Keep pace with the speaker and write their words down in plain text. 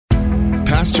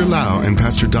Pastor Lau and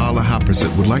Pastor Dala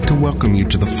Haprasit would like to welcome you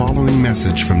to the following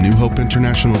message from New Hope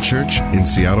International Church in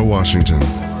Seattle, Washington.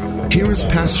 Here is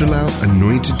Pastor Lau's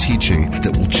anointed teaching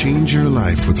that will change your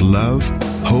life with love,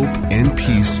 hope, and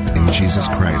peace in Jesus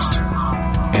Christ.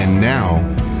 And now,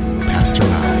 Pastor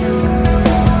Lau.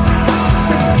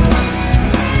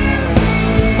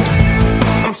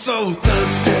 I'm so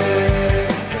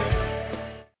thirsty.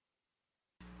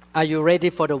 Are you ready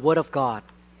for the Word of God?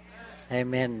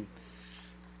 Amen.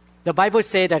 The Bible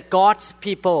says that God's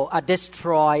people are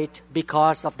destroyed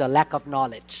because of the lack of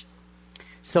knowledge.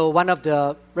 So one of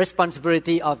the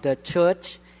responsibility of the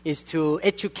church is to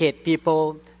educate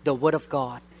people the Word of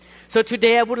God. So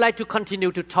today I would like to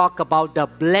continue to talk about the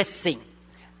blessing.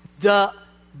 The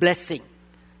blessing.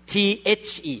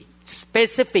 T-H-E.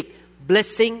 Specific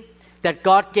blessing that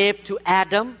God gave to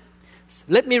Adam.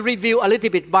 Let me review a little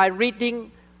bit by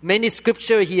reading many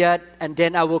scripture here, and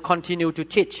then I will continue to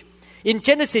teach. In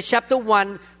Genesis chapter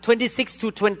 1, 26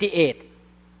 to 28,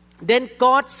 then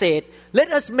God said,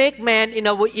 "Let us make man in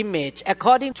our image,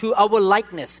 according to our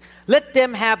likeness. Let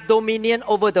them have dominion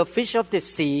over the fish of the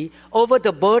sea, over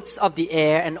the birds of the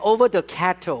air, and over the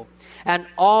cattle, and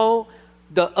all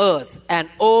the earth, and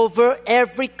over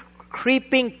every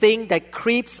creeping thing that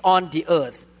creeps on the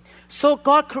earth." So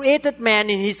God created man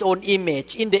in His own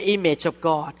image, in the image of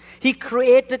God. He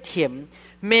created him,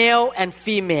 male and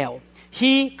female.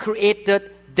 He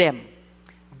created them.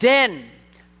 Then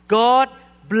God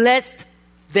blessed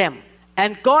them.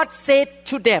 And God said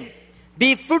to them,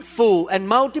 "Be fruitful and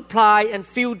multiply and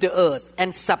fill the earth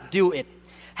and subdue it.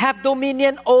 Have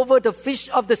dominion over the fish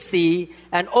of the sea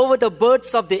and over the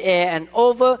birds of the air and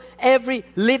over every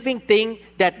living thing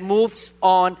that moves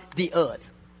on the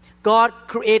earth." God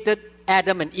created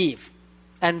Adam and Eve,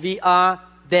 and we are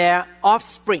their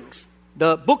offsprings.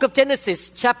 The book of Genesis,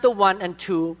 chapter 1 and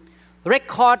 2,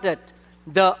 recorded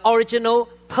the original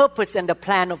purpose and the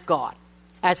plan of God.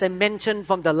 As I mentioned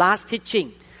from the last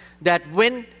teaching, that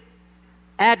when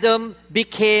Adam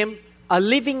became a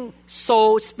living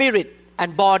soul, spirit,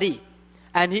 and body,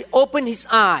 and he opened his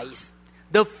eyes,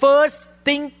 the first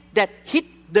thing that hit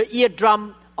the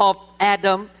eardrum of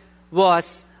Adam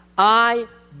was, "I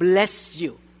bless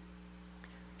you."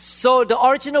 So the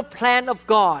original plan of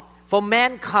God for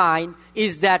mankind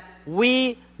is that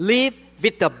we live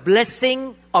with the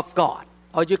blessing of God,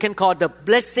 or you can call the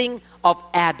blessing of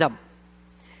Adam.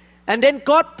 And then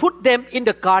God put them in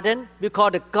the garden we call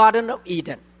the Garden of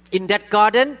Eden. In that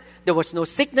garden, there was no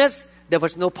sickness, there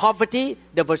was no poverty,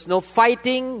 there was no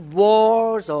fighting,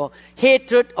 wars, or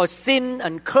hatred, or sin,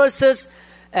 and curses,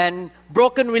 and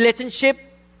broken relationship.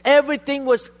 Everything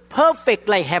was perfect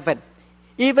like heaven.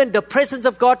 Even the presence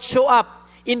of God show up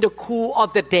in the cool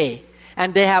of the day.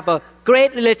 And they have a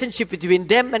great relationship between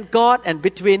them and God, and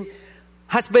between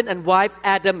husband and wife,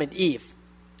 Adam and Eve.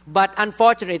 But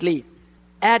unfortunately,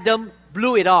 Adam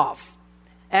blew it off.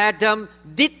 Adam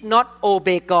did not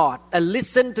obey God and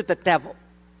listen to the devil.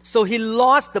 So he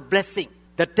lost the blessing.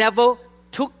 The devil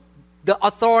took the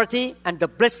authority and the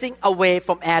blessing away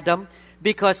from Adam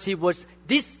because he was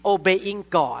disobeying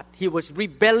God. He was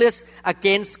rebellious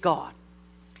against God.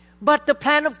 But the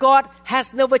plan of God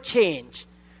has never changed.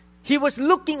 He was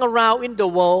looking around in the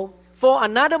world for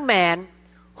another man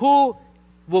who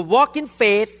will walk in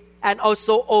faith and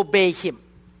also obey Him.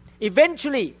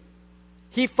 Eventually,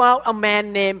 He found a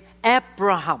man named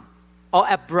Abraham or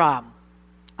Abram.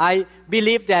 I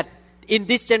believe that in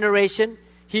this generation,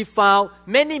 He found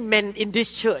many men in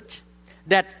this church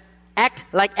that act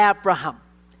like Abraham,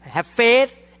 have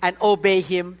faith and obey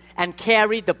Him and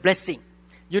carry the blessing.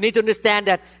 You need to understand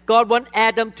that God wants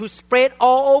Adam to spread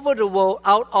all over the world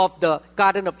out of the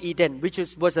Garden of Eden, which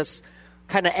was a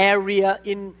kind of area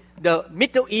in the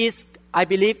Middle East. I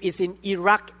believe is in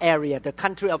Iraq area, the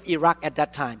country of Iraq at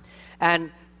that time.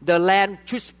 And the land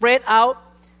should spread out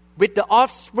with the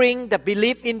offspring that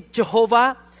believe in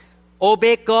Jehovah,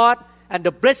 obey God, and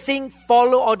the blessing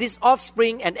follow all these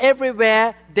offspring, and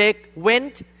everywhere they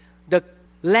went, the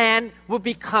land would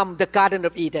become the Garden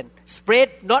of Eden.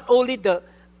 Spread not only the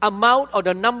amount or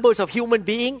the numbers of human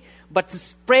beings, but to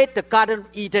spread the Garden of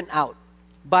Eden out.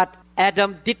 But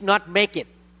Adam did not make it.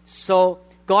 So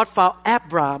God found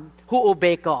Abraham who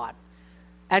obeyed God.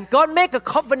 And God made a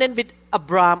covenant with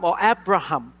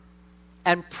Abraham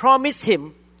and promised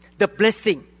him the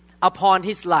blessing upon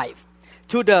his life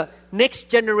to the next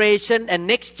generation and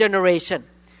next generation.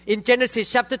 In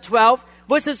Genesis chapter 12,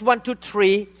 verses 1 to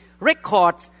 3,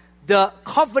 records the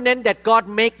covenant that God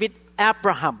made with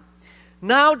Abraham.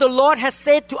 "Now the Lord has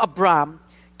said to Abraham,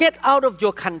 get out of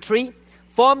your country,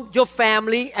 from your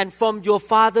family, and from your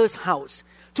father's house,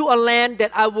 to a land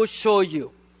that I will show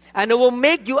you. and I will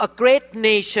make you a great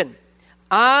nation.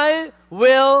 I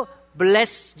will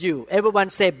bless you. Everyone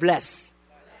say bless.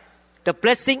 The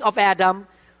blessing of Adam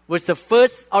was the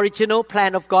first original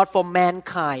plan of God for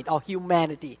mankind or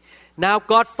humanity. Now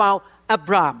God found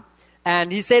Abraham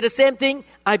and he said the same thing.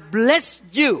 I bless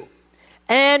you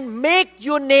and make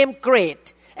your name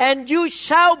great, and you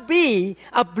shall be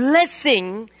a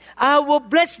blessing. I will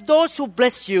bless those who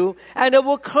bless you, and I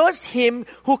will curse him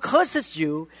who curses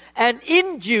you, and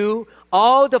in you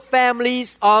all the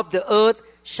families of the earth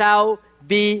shall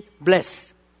be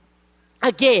blessed.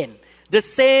 Again, the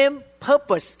same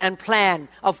purpose and plan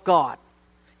of God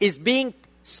is being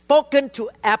spoken to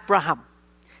Abraham.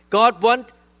 God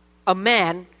wants a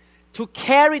man to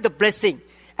carry the blessing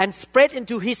and spread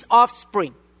into his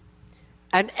offspring.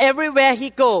 And everywhere he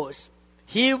goes,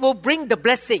 he will bring the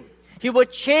blessing. He will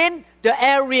change the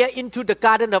area into the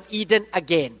Garden of Eden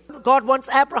again. God wants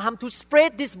Abraham to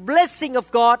spread this blessing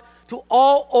of God to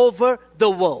all over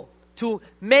the world, to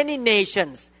many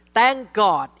nations. Thank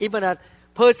God. Even a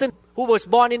person who was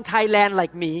born in Thailand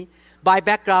like me, by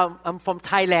background, I'm from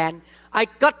Thailand, I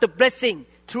got the blessing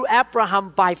through Abraham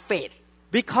by faith.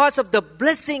 Because of the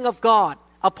blessing of God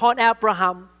upon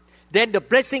Abraham, then the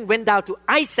blessing went down to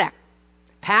Isaac,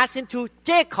 passed into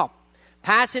Jacob,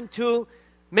 passed into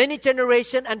many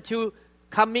generations until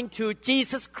coming to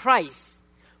Jesus Christ,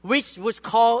 which was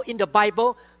called in the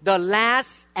Bible the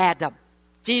last Adam.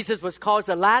 Jesus was called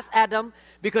the last Adam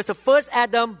because the first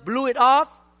Adam blew it off.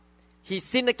 He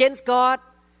sinned against God.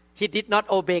 He did not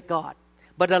obey God.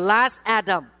 But the last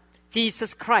Adam,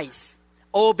 Jesus Christ,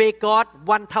 obeyed God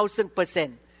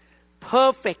 1000%.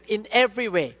 Perfect in every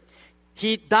way.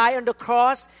 He died on the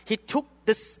cross. He took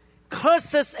the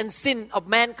curses and sin of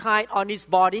mankind on his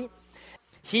body.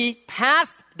 He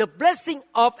passed the blessing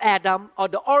of Adam, or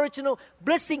the original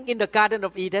blessing in the Garden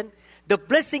of Eden, the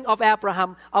blessing of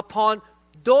Abraham upon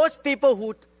those people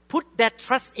who put their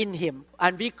trust in him.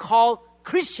 And we call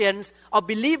Christians or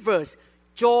believers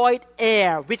joint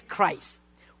heir with Christ.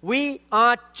 We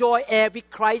are joint heir with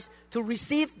Christ to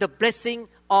receive the blessing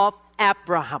of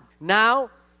Abraham. Now,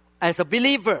 as a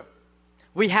believer,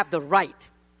 we have the right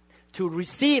to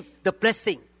receive the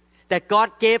blessing that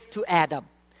God gave to Adam,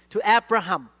 to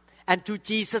Abraham, and to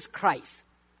Jesus Christ.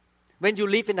 When you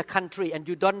live in a country and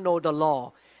you don't know the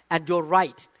law and your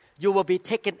right, you will be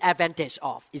taken advantage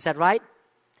of. Is that right?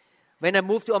 When I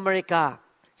moved to America,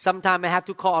 sometimes I have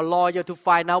to call a lawyer to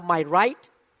find out my right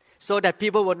so that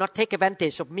people will not take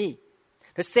advantage of me.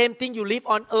 The same thing, you live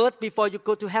on earth before you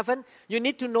go to heaven. You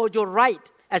need to know your right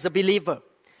as a believer.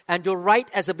 And your right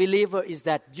as a believer is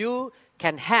that you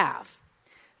can have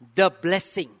the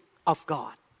blessing of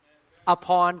God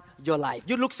upon your life.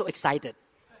 You look so excited.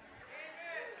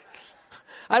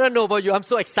 I don't know about you. I'm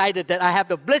so excited that I have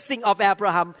the blessing of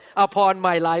Abraham upon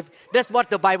my life. That's what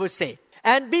the Bible says.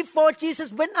 And before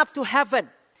Jesus went up to heaven,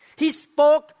 he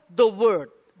spoke the word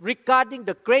regarding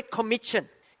the Great Commission.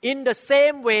 In the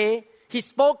same way, he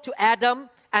spoke to Adam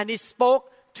and he spoke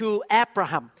to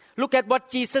Abraham. Look at what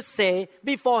Jesus said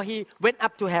before he went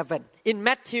up to heaven. In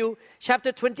Matthew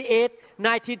chapter 28,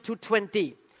 19 to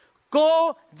 20.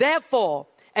 Go therefore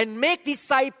and make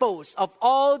disciples of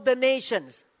all the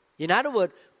nations. In other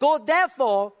words, go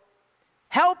therefore,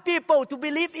 help people to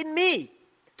believe in me,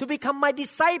 to become my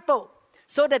disciple,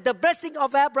 so that the blessing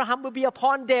of Abraham will be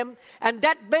upon them, and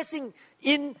that blessing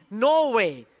in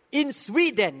Norway, in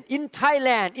Sweden, in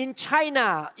Thailand, in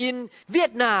China, in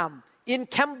Vietnam, in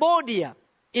Cambodia,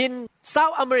 in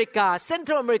South America,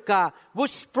 Central America, would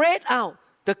spread out.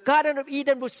 The Garden of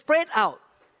Eden would spread out.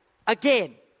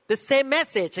 Again, the same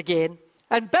message again,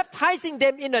 and baptizing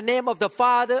them in the name of the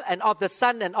Father and of the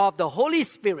Son and of the Holy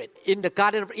Spirit. In the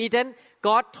Garden of Eden,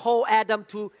 God told Adam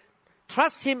to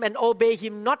trust him and obey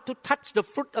him, not to touch the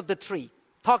fruit of the tree.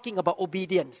 Talking about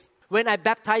obedience. When I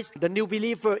baptized the new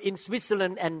believer in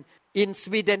Switzerland and in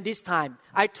Sweden this time,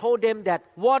 I told them that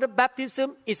water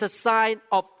baptism is a sign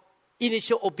of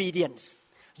initial obedience.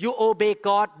 You obey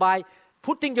God by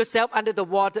putting yourself under the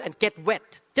water and get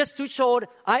wet. Just to show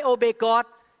I obey God,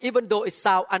 even though it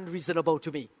sounds unreasonable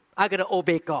to me. I'm going to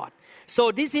obey God.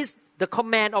 So this is the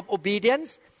command of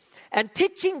obedience, and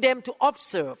teaching them to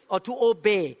observe or to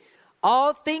obey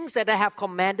all things that I have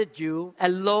commanded you.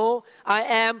 And lo, I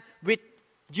am with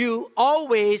you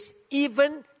always,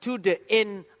 even to the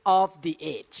end of the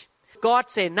age.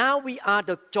 God said, now we are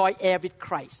the joint heir with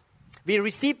Christ. We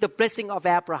receive the blessing of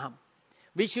Abraham.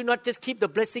 We should not just keep the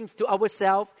blessing to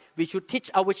ourselves. We should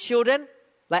teach our children,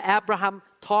 like Abraham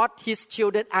taught his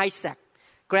children Isaac,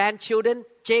 grandchildren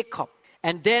Jacob.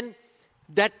 And then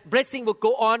that blessing will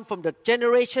go on from the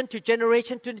generation to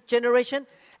generation to generation.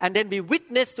 and then we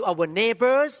witness to our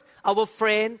neighbors, our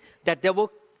friends, that they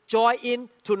will join in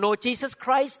to know Jesus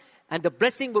Christ, and the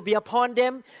blessing will be upon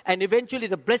them, and eventually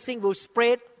the blessing will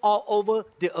spread all over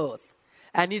the earth.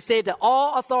 And he said that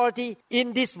all authority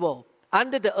in this world,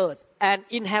 under the earth, and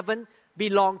in heaven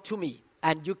belong to me.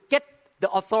 And you get the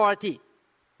authority.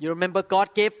 You remember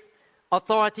God gave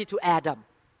authority to Adam.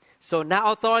 So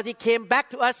now authority came back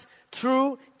to us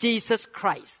through Jesus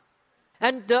Christ.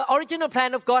 And the original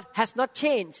plan of God has not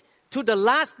changed to the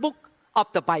last book of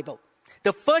the Bible.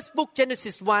 The first book,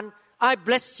 Genesis 1, I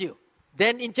blessed you.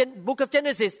 Then in book of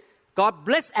Genesis, God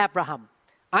blessed Abraham,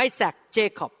 Isaac,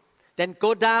 Jacob. Then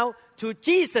go down to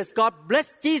Jesus. God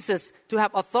blessed Jesus to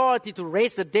have authority to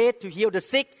raise the dead, to heal the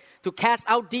sick, to cast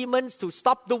out demons, to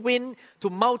stop the wind, to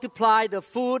multiply the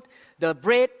food, the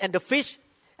bread and the fish.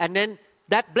 And then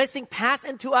that blessing passed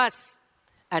into us.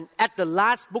 And at the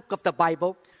last book of the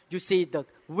Bible, you see the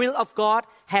will of God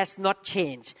has not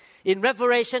changed. In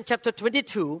Revelation chapter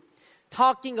 22,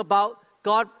 talking about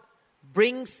God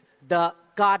brings the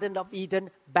Garden of Eden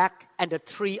back and the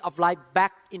tree of life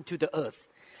back into the earth.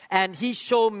 And he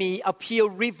showed me a pure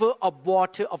river of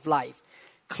water of life,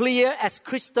 clear as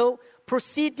crystal,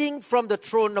 proceeding from the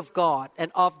throne of God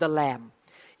and of the Lamb.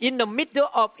 In the middle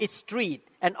of its street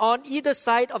and on either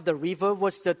side of the river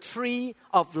was the tree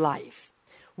of life,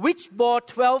 which bore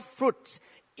 12 fruits,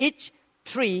 each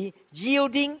tree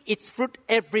yielding its fruit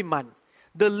every month.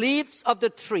 The leaves of the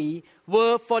tree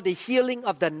were for the healing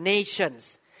of the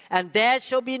nations. And there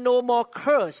shall be no more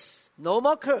curse,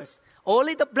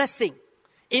 only the blessing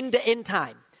in the end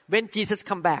time when Jesus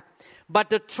come back. But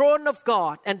the throne of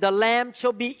God and the Lamb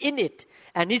shall be in it,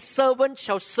 and his servants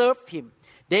shall serve him.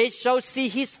 They shall see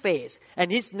his face, and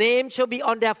his name shall be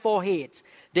on their foreheads.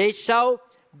 There shall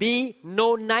be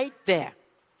no night there.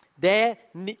 They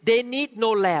need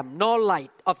no lamp, nor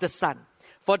light of the sun.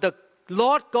 For the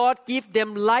Lord God give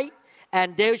them light,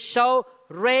 and they shall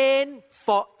reign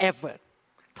forever.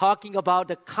 Talking about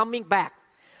the coming back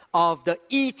of the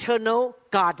eternal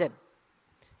garden.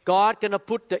 God gonna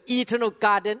put the eternal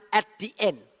garden at the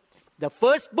end. The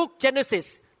first book,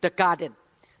 Genesis, the garden.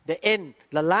 The end,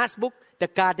 the last book, the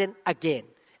garden again.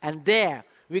 And there,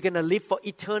 we're gonna live for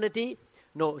eternity.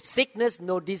 No sickness,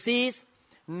 no disease,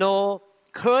 no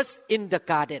curse in the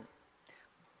garden.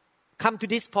 Come to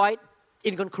this point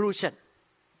in conclusion.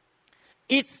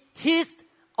 It's his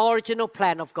original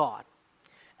plan of God.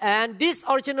 And this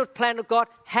original plan of God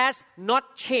has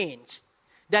not changed.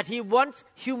 That he wants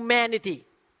humanity,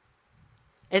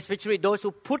 especially those who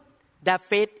put their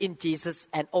faith in Jesus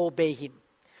and obey him,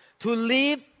 to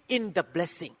live in the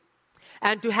blessing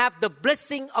and to have the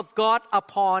blessing of God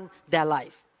upon their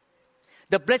life.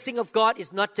 The blessing of God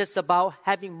is not just about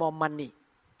having more money,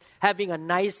 having a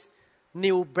nice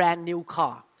brand new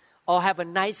car, or have a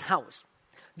nice house.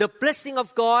 The blessing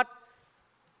of God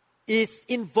is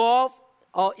involved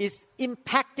or is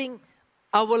impacting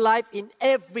our life in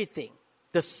everything.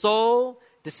 The soul,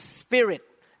 the spirit,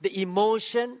 the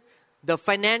emotion, the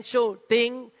financial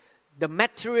thing, the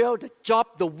material, the job,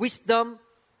 the wisdom,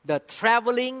 the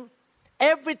traveling,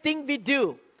 everything we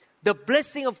do, the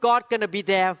blessing of God gonna be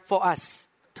there for us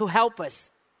to help us.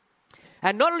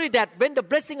 And not only that, when the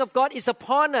blessing of God is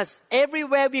upon us,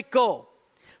 everywhere we go,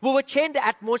 we will change the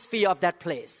atmosphere of that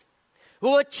place. We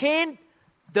will change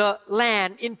the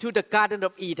land into the Garden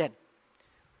of Eden.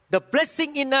 The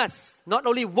blessing in us not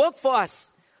only work for us,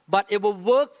 but it will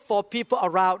work for people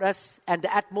around us and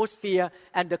the atmosphere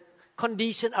and the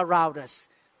condition around us.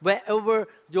 Wherever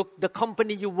the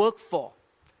company you work for,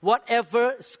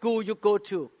 whatever school you go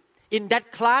to, in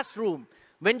that classroom,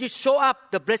 when you show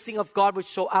up, the blessing of God will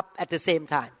show up at the same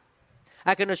time.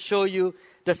 I'm going to show you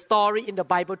the story in the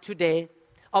Bible today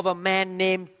of a man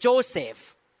named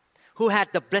Joseph who had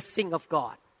the blessing of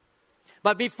God.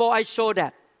 But before I show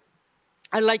that,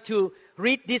 I'd like to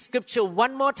read this scripture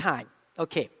one more time,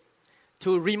 okay,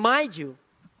 to remind you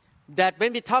that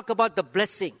when we talk about the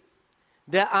blessing,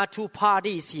 there are two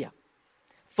parties here.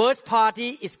 First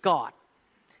party is God.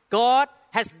 God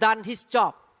has done his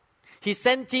job. He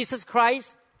sent Jesus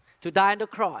Christ to die on the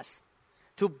cross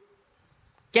to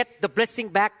get the blessing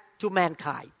back to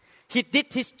mankind. He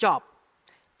did his job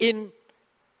in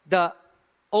the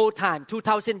old time,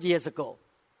 2,000 years ago.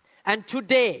 And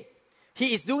today,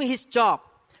 he is doing his job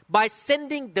by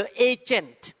sending the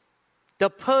agent, the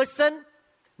person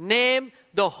named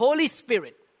the Holy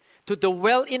Spirit, to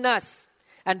dwell in us.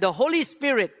 And the Holy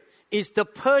Spirit is the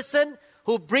person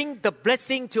who brings the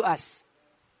blessing to us.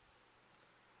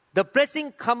 The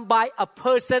blessing comes by a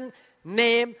person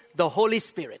named the Holy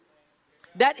Spirit.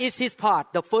 That is his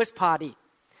part, the first party.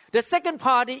 The second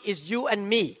party is you and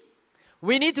me.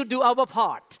 we need to do our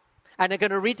part. And I'm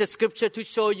going to read the scripture to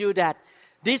show you that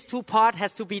these two parts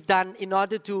has to be done in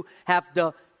order to have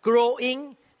the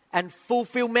growing and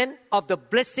fulfillment of the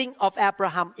blessing of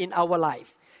Abraham in our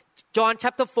life. John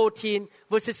chapter 14,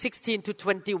 verses 16 to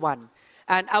 21.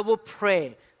 And I will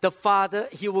pray the Father,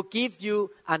 He will give you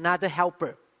another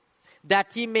helper, that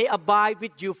He may abide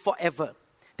with you forever,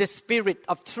 the Spirit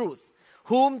of truth,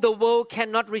 whom the world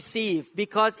cannot receive,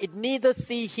 because it neither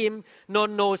sees Him nor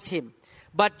knows Him.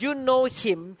 But you know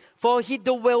Him, for He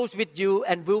dwells with you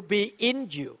and will be in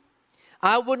you.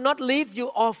 I will not leave you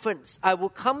orphans. I will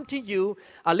come to you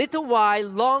a little while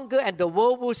longer, and the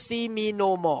world will see me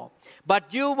no more.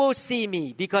 But you will see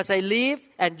me, because I live,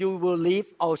 and you will live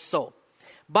also.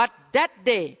 But that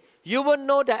day you will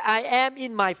know that I am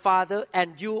in my Father,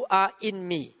 and you are in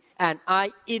me, and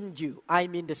I in you. I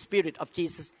mean the Spirit of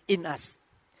Jesus in us.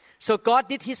 So God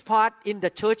did His part in the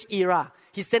church era.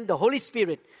 He sent the Holy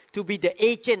Spirit to be the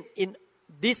agent in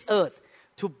this earth,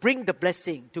 to bring the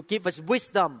blessing, to give us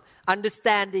wisdom,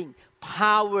 understanding,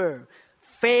 power,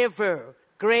 favor,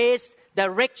 grace,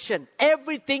 direction.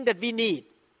 Everything that we need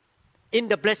in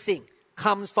the blessing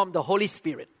comes from the Holy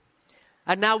Spirit.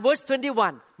 And now verse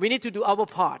 21, we need to do our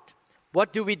part.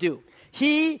 What do we do?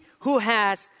 He who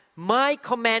has my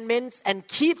commandments and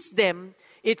keeps them,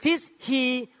 it is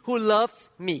he who loves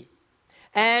me.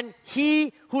 And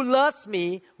he who loves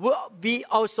me will be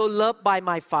also loved by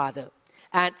my Father.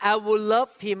 And I will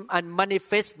love him and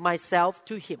manifest myself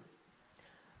to him.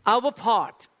 Our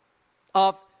part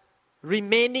of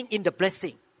remaining in the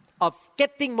blessing, of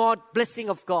getting more blessing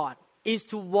of God, is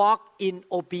to walk in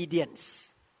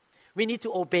obedience. We need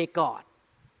to obey God.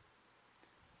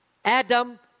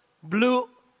 Adam blew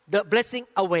the blessing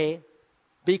away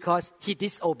because he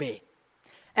disobeyed.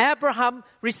 Abraham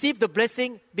received the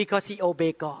blessing because he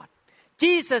obeyed God.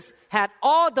 Jesus had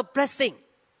all the blessing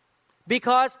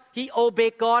because he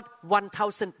obeyed God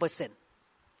 1000%.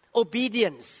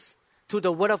 Obedience to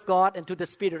the Word of God and to the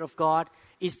Spirit of God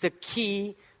is the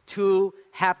key to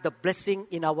have the blessing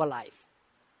in our life.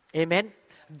 Amen.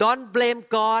 Don't blame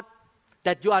God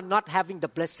that you are not having the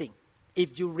blessing.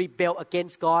 If you rebel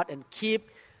against God and keep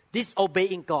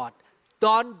disobeying God,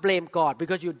 don't blame God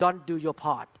because you don't do your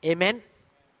part. Amen.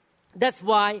 That's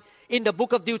why in the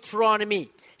book of Deuteronomy,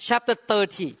 chapter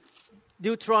 30,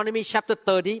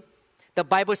 the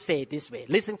Bible says this way.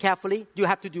 Listen carefully. You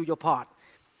have to do your part.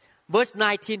 Verse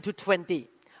 19 to 20.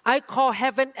 I call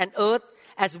heaven and earth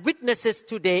as witnesses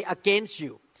today against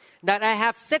you, that I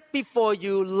have set before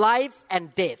you life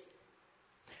and death,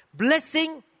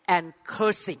 blessing and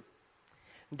cursing.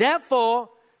 Therefore,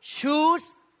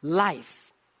 choose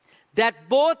life, that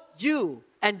both you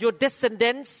and your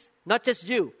descendants, not just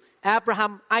you,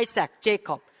 Abraham, Isaac,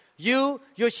 Jacob, you,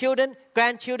 your children,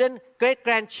 grandchildren,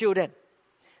 great-grandchildren,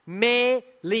 may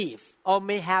live or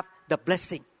may have the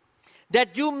blessing.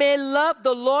 That you may love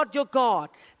the Lord your God,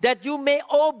 that you may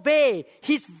obey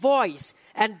His voice,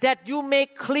 and that you may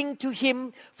cling to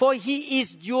Him, for He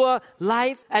is your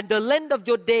life and the length of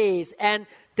your days, and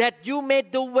that you may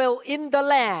dwell in the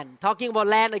land, talking about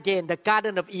land again, the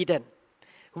Garden of Eden,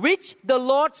 which the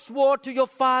Lord swore to your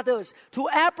fathers, to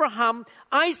Abraham,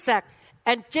 Isaac,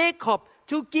 and Jacob,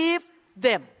 to give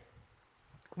them.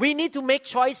 We need to make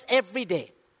choice every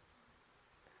day.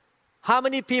 How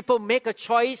many people make a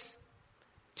choice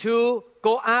to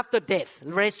go after death?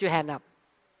 Raise your hand up.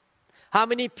 How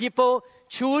many people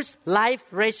choose life?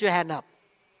 Raise your hand up.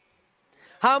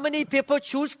 How many people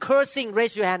choose cursing?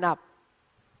 Raise your hand up.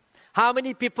 How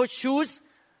many people choose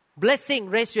blessing?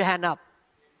 Raise your hand up.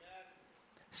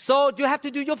 So you have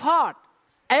to do your part.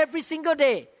 Every single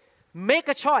day, make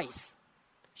a choice.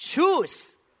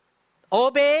 Choose.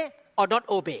 Obey or not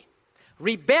obey.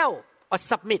 Rebel or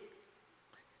submit.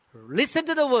 Listen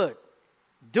to the word.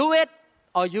 Do it,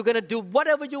 or you're going to do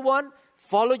whatever you want,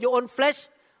 follow your own flesh,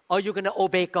 or you're going to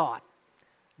obey God.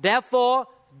 Therefore,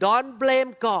 don't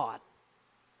blame God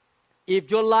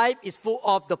if your life is full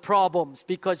of the problems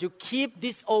because you keep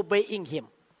disobeying Him.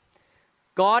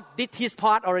 God did His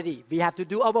part already. We have to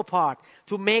do our part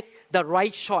to make the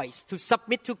right choice, to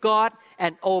submit to God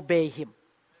and obey Him.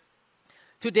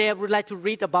 Today, I would like to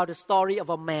read about the story of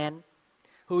a man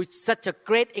who is such a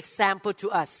great example to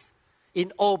us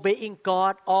in obeying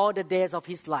God all the days of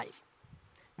his life.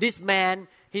 This man,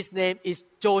 his name is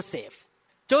Joseph.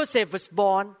 Joseph was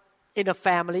born in a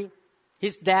family,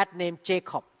 his dad named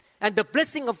Jacob, and the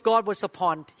blessing of God was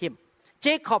upon him.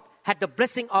 Jacob had the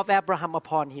blessing of Abraham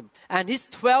upon him, and his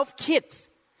 12 kids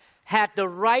had the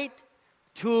right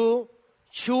to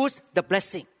choose the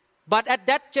blessing. But at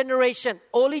that generation,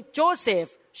 only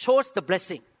Joseph chose the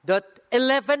blessing. The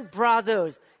 11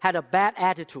 brothers had a bad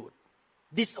attitude.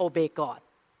 disobey God,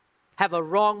 have a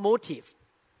wrong motive.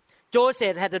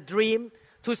 Joseph had a dream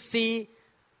to see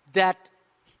that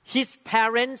his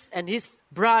parents and his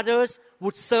brothers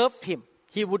would serve him.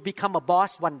 He would become a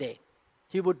boss one day.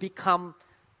 He would become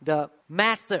the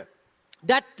master.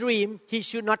 That dream he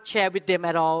should not share with them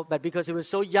at all, but because he was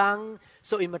so young,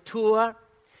 so immature,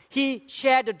 he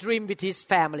shared the dream with his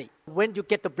family. When you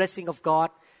get the blessing of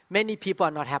God, many people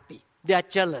are not happy. They are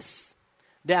jealous.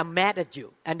 They are mad at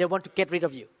you and they want to get rid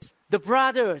of you. The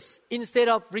brothers, instead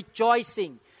of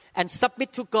rejoicing and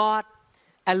submit to God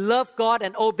and love God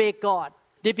and obey God,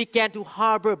 they began to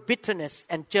harbor bitterness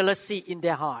and jealousy in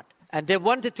their heart. And they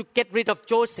wanted to get rid of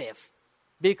Joseph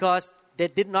because they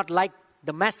did not like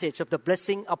the message of the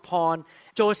blessing upon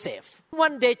Joseph.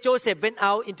 One day Joseph went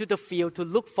out into the field to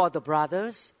look for the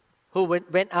brothers who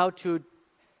went out to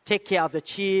take care of the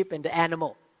sheep and the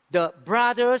animal. The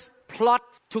brothers plot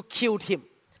to kill him.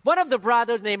 One of the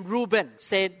brothers named Reuben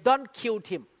said, don't kill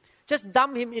him. Just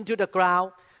dump him into the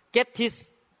ground, get his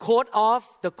coat off,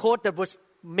 the coat that was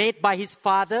made by his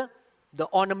father, the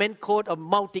ornament coat or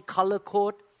multicolored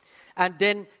coat, and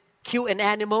then kill an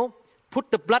animal,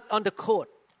 put the blood on the coat,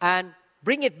 and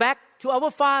bring it back to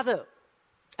our father,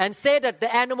 and say that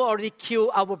the animal already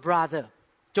killed our brother,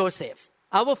 Joseph.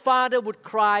 Our father would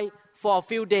cry for a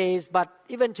few days, but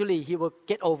eventually he will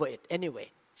get over it anyway.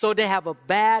 So they have a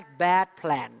bad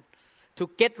plan to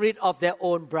get rid of their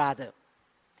own brother.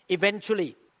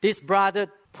 Eventually, this brother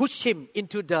pushed him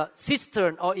into the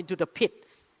cistern or into the pit,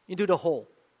 into the hole,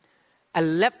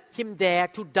 and left him there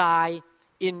to die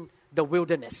in the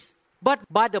wilderness. But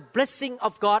by the blessing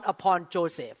of God upon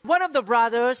Joseph, one of the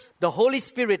brothers, the Holy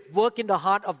Spirit worked in the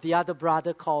heart of the other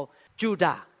brother called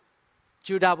Judah.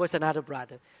 Judah was another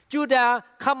brother. Judah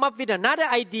come up with another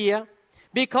idea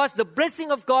because the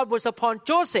blessing of God was upon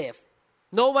Joseph.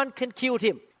 No one can kill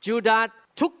him. Judah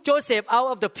took Joseph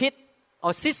out of the pit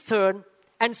or cistern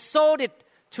and sold it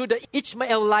to the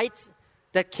Ishmaelites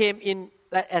that came in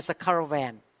as a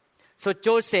caravan. So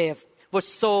Joseph was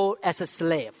sold as a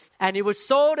slave. And he was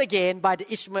sold again by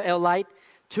the Ishmaelite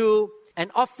to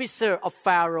an officer of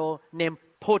Pharaoh named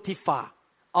Potiphar.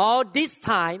 All this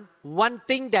time, one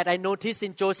thing that I noticed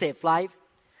in Joseph's life,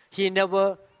 he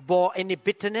never bore any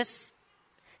bitterness.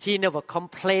 He never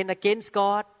complained against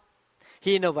God.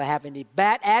 He never had any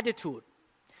bad attitude.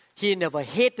 He never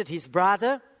hated his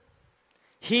brother.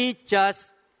 He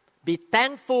just be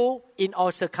thankful in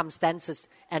all circumstances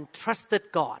and trusted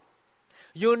God.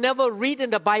 You never read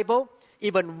in the Bible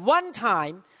even one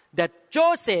time that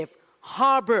Joseph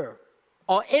harbored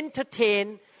or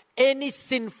entertained any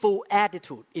sinful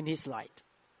attitude in his life.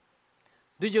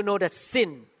 Do you know that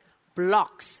sin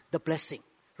blocks the blessing?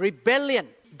 Rebellion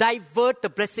divert the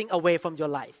blessing away from your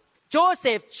life.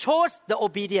 Joseph chose the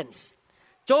obedience.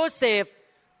 Joseph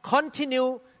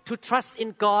continued to trust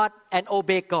in God and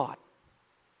obey God.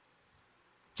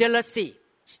 Jealousy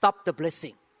stopped the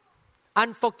blessing.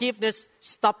 Unforgiveness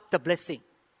stopped the blessing.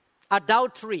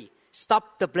 Adultery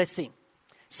stopped the blessing.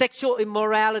 Sexual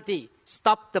immorality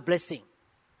stopped the blessing.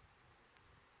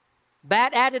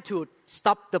 Bad attitude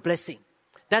stopped the blessing.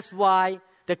 That's why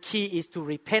the key is to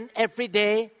repent every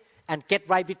day and get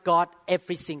right with God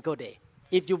every single day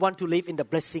if you want to live in the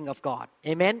blessing of God.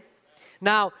 Amen?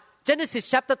 Now, Genesis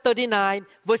chapter 39,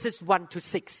 verses 1 to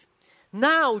 6.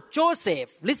 Now, Joseph,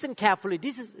 listen carefully.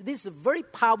 This is a very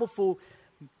powerful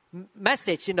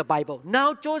message in the Bible.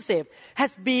 Now Joseph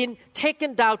has been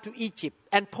taken down to Egypt,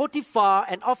 and Potiphar,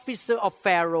 an officer of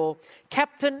Pharaoh,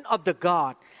 captain of the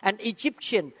guard, an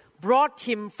Egyptian, brought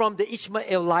him from the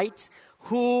Ishmaelites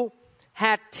who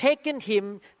had taken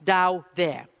him down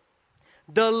there.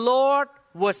 The Lord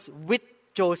was with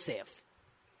Joseph.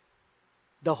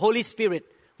 The Holy Spirit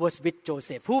was with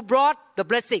Joseph. Who brought the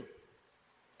blessing?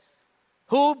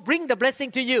 Who bring the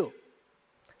blessing to you?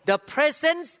 The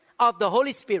presence of the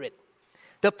Holy Spirit.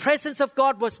 The presence of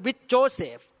God was with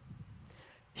Joseph.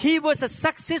 He was a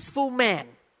successful man.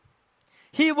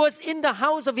 He was in the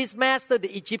house of his master,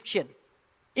 the Egyptian.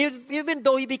 Even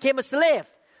though he became a slave.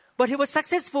 But he was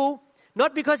successful,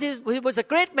 not because he was a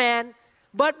great man,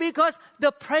 but because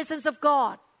the presence of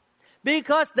God.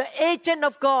 Because the agent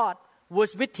of God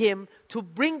was with him to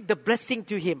bring the blessing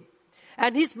to him.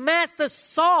 And his master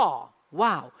saw,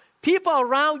 wow, people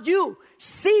around you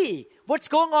see what's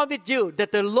going on with you,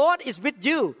 that the Lord is with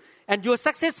you and you're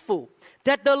successful,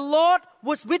 that the Lord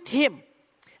was with him,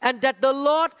 and that the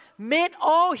Lord made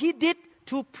all he did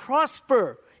to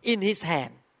prosper in his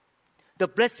hand. The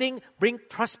blessing brings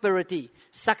prosperity,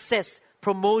 success,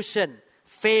 promotion,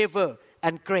 favor,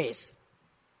 and grace.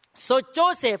 So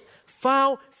Joseph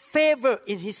found favor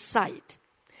in his sight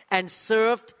and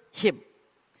served him.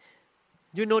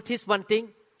 you notice one thing?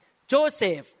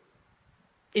 Joseph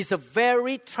is a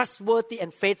very trustworthy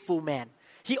and faithful man.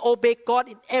 He obeyed God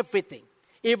in everything,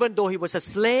 even though he was a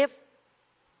slave.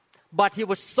 But he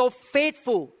was so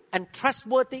faithful and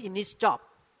trustworthy in his job.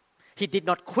 He did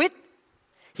not quit.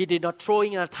 He did not throw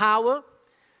in a towel.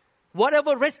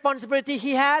 Whatever responsibility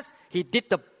he has, he did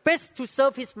the best to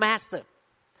serve his master.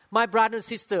 My brother and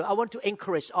sister, I want to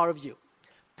encourage all of you.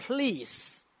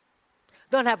 Please,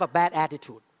 don't have a bad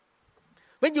attitude.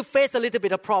 When you face a little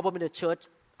bit of problem in the church,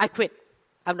 I quit.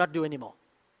 I'm not doing anymore.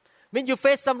 When you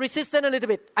face some resistance a little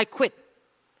bit, I quit.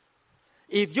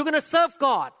 If you're going to serve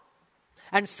God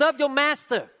and serve your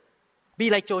master, be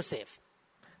like Joseph.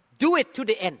 Do it to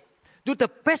the end. Do the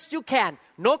best you can.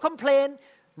 No complaint,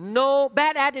 no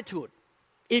bad attitude.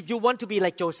 If you want to be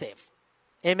like Joseph.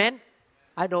 Amen?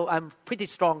 I know I'm pretty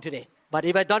strong today. But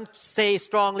if I don't say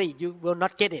strongly, you will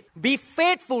not get it. Be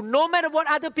faithful no matter what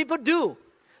other people do.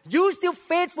 You still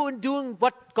faithful in doing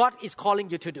what God is calling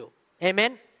you to do.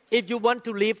 Amen? If you want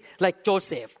to live like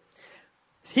Joseph.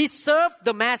 He served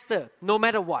the master no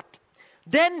matter what.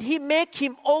 Then he made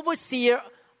him overseer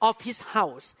of his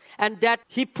house, and that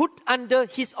he put under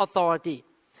his authority.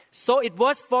 So it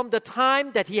was from the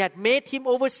time that he had made him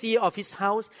overseer of his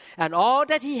house and all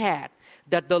that he had,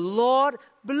 that the Lord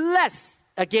blessed.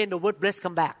 Again, the word bless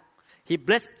come back. He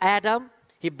blessed Adam.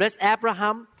 He blessed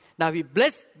Abraham. Now he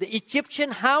blessed the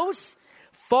Egyptian house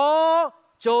for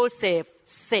Joseph's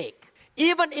sake.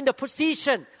 Even in the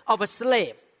position of a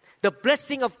slave, the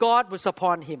blessing of God was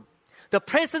upon him. The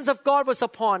presence of God was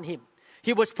upon him.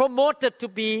 He was promoted to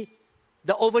be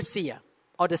the overseer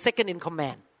or the second in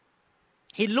command.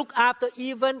 He looked after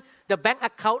even the bank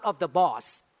account of the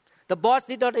boss. The boss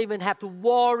did not even have to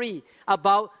worry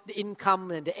about the income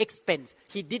and the expense.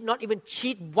 He did not even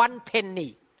cheat one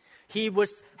penny. He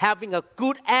was having a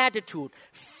good attitude,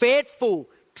 faithful,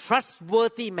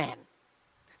 trustworthy man.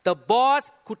 The boss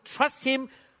could trust him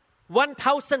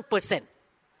 1,000%.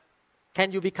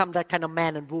 Can you become that kind of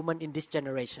man and woman in this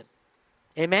generation?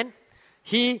 Amen?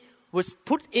 He was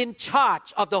put in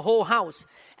charge of the whole house,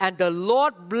 and the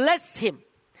Lord blessed him.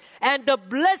 And the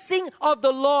blessing of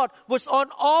the Lord was on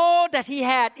all that he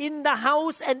had in the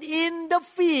house and in the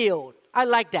field. I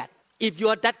like that. If you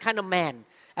are that kind of man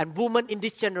and woman in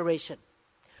this generation,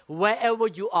 wherever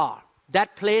you are,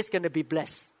 that place is going to be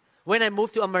blessed. When I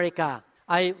moved to America,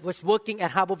 I was working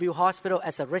at Harborview Hospital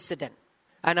as a resident.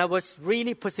 And I was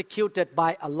really persecuted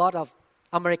by a lot of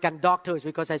American doctors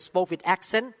because I spoke with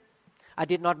accent. I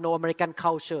did not know American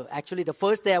culture. Actually, the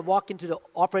first day I walked into the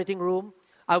operating room,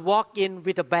 I walked in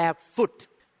with a bare foot.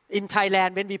 In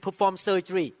Thailand, when we perform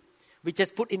surgery, we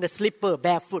just put in a slipper,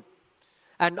 barefoot.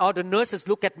 And all the nurses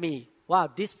look at me. Wow,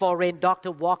 this foreign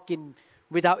doctor walked in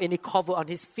without any cover on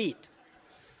his feet.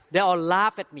 They all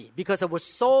laugh at me because I was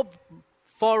so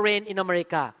foreign in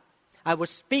America. I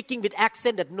was speaking with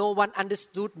accent that no one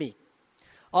understood me.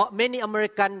 Many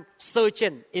American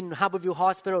surgeons in Harborview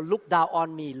Hospital look down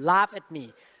on me, laugh at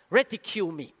me,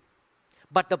 ridicule me.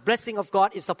 But the blessing of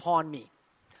God is upon me.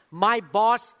 My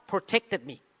boss protected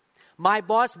me. My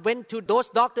boss went to those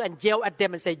doctors and yelled at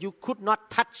them and said, "You could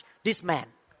not touch this man.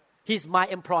 He's my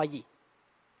employee."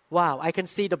 Wow, I can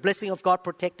see the blessing of God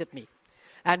protected me.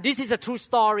 And this is a true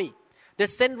story. They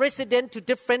sent residents to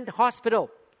different hospitals.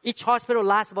 Each hospital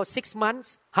lasts about 6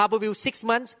 months. Harborview 6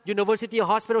 months. University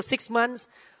Hospital 6 months.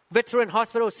 Veteran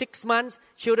Hospital 6 months.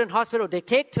 Children's Hospital. They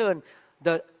take turn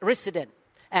the resident.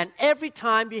 And every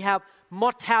time we have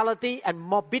mortality and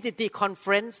morbidity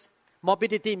conference.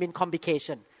 Morbidity means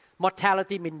complication.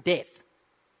 Mortality means death.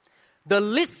 The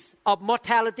list of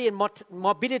mortality and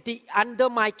morbidity under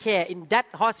my care in that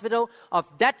hospital of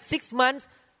that 6 months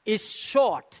is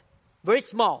short, very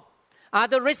small.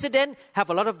 Other residents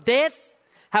have a lot of death,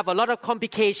 have a lot of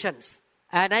complications.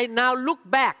 And I now look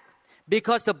back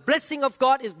because the blessing of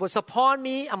God was upon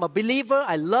me. I'm a believer.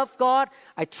 I love God.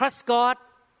 I trust God.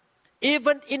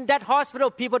 Even in that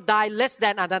hospital, people die less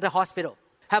than another hospital,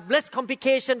 have less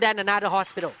complication than another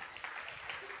hospital.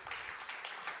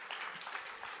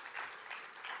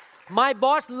 My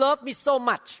boss loved me so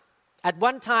much. At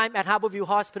one time at Harborview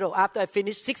Hospital, after I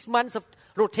finished 6 months of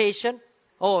rotation,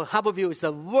 Harborview is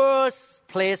the worst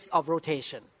place of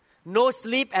rotation. No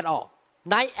sleep at all,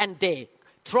 night and day.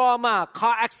 Trauma,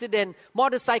 car accident,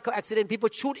 motorcycle accident, people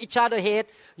shoot each other head.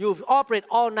 You operate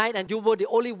all night and you were the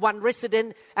only one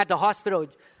resident at the hospital.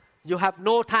 You have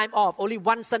no time off, only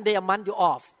one Sunday a month you're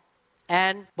off.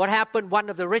 And what happened, one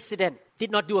of the residents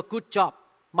did not do a good job.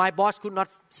 My boss could not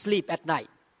sleep at night.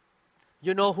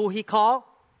 You know who he called?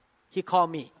 He called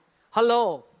me.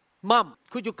 "Hello, Mom,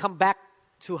 could you come back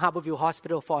to Harborview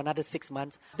Hospital for another 6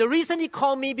 months?" The reason he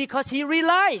called me because he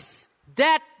realized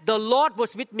that the Lord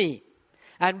was with me.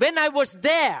 And when I was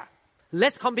there,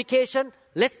 less complication,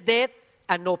 less death,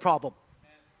 and no problem.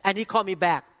 And he called me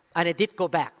back, and I did go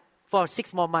back for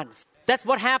 6 more months. That's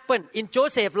what happened in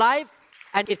Joseph's life,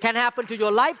 and it can happen to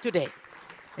your life today.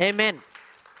 Amen.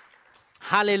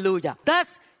 Hallelujah.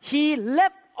 Thus, he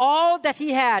left all that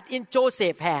he had in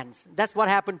Joseph's hands. That's what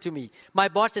happened to me. My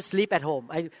boss just sleep at home.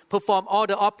 I perform all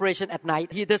the operation at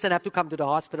night. He doesn't have to come to the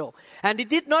hospital. And he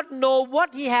did not know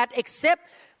what he had except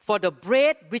for the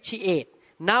bread which he ate.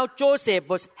 Now Joseph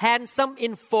was handsome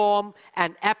in form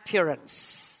and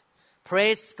appearance.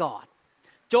 Praise God.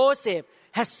 Joseph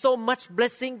has so much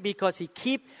blessing because he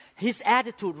keep his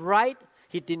attitude right.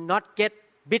 He did not get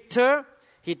bitter.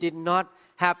 He did not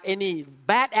have any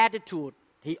bad attitude.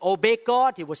 He obeyed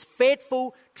God. He was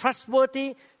faithful,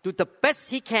 trustworthy, do the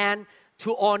best he can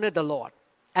to honor the Lord.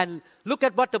 And look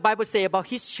at what the Bible says about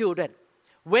his children.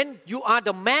 When you are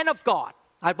the man of God,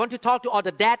 I want to talk to all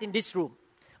the dads in this room,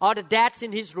 all the dads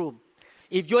in his room.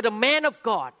 If you're the man of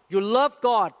God, you love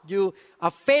God, you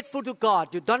are faithful to God,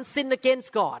 you don't sin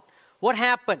against God, what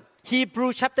happened?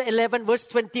 Hebrews chapter 11 verse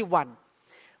 21.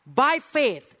 By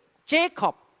faith,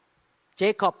 Jacob,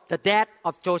 the dad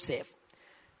of Joseph,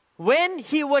 when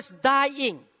he was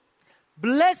dying,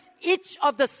 blessed each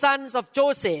of the sons of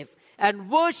Joseph and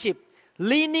worshiped,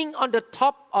 leaning on the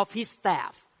top of his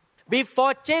staff.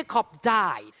 Before Jacob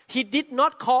died, he did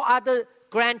not call other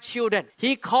grandchildren.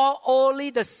 He called only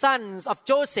the sons of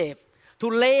Joseph to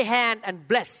lay hand and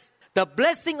bless. The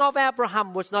blessing of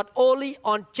Abraham was not only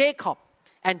on Jacob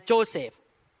and Joseph,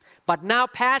 but now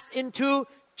passed into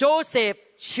Joseph's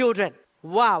children.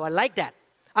 Wow, I like that.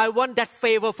 I want that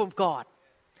favor from God.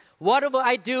 Whatever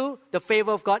I do, the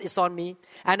favor of God is on me.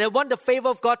 And I want the favor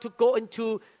of God to go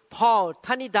into Paul,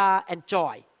 Tanida, and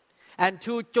Joy. And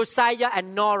to Josiah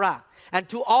and Nora. And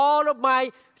to all of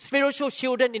my spiritual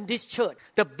children in this church.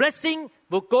 The blessing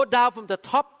will go down from the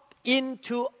top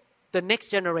into the next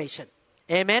generation.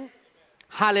 Amen?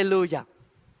 Hallelujah.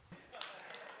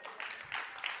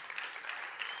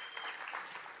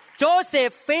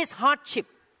 Joseph faced hardship.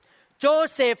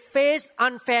 Joseph faced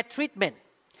unfair treatment.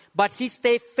 But he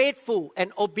stayed faithful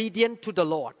and obedient to the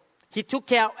Lord. He took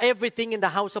care of everything in the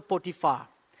house of Potiphar.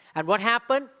 And what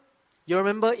happened? You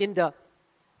remember in the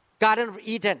Garden of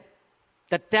Eden,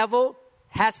 the devil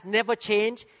has never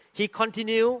changed. He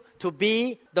continued to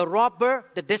be the robber,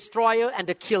 the destroyer, and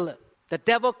the killer. The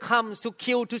devil comes to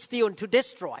kill, to steal, and to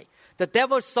destroy. The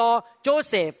devil saw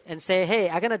Joseph and say, hey,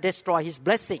 I'm going to destroy his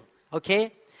blessing.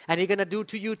 Okay? And he's going to do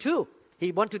to you too.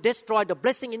 He wants to destroy the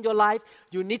blessing in your life.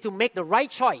 You need to make the right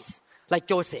choice, like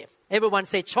Joseph. Everyone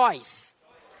say choice.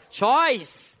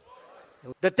 Choice.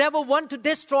 The devil wants to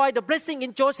destroy the blessing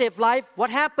in Joseph's life.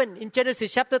 What happened in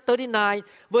Genesis chapter 39,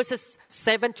 verses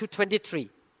 7 to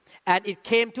 23? And it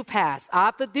came to pass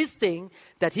after this thing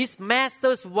that his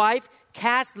master's wife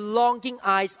cast longing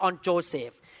eyes on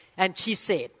Joseph. And she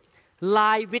said,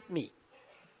 lie with me.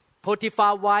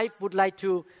 Potiphar's wife would like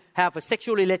to have a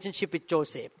sexual relationship with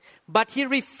Joseph. But he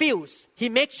refused. He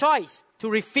made choice to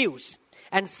refuse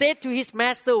and said to his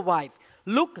master's wife,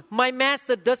 look, my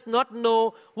master does not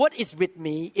know what is with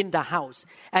me in the house,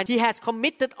 and he has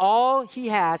committed all he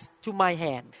has to my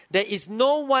hand. There is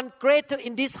no one greater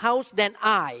in this house than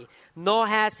I, nor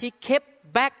has he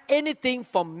kept back anything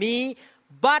from me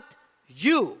but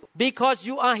you, because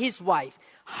you are his wife.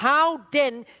 How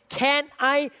then can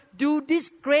I do this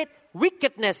great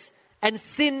wickedness and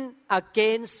sin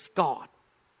against God?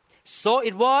 So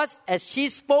it was as she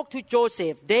spoke to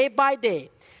Joseph day by day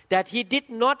that he did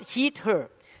not heed her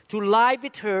to lie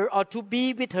with her or to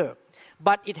be with her.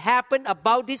 But it happened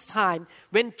about this time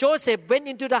when Joseph went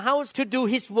into the house to do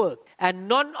his work, and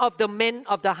none of the men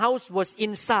of the house was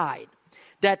inside,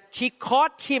 that she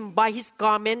caught him by his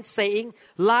garment, saying,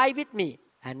 lie with me.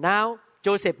 And now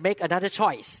Joseph make another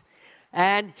choice.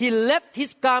 And he left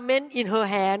his garment in her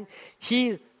hand.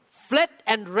 He fled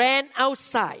and ran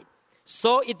outside.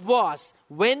 So it was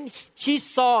when she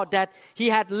saw that he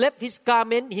had left his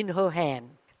garment in her hand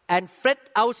and fled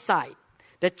outside,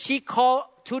 that she called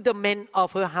to the men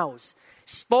of her house,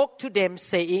 spoke to them,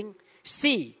 saying,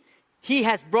 see, he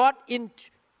has brought in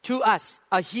to us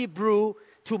a Hebrew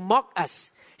to mock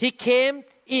us. He came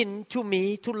in to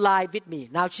me to lie with me.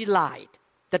 Now she lied.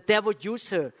 The devil used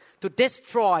her to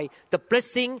destroy the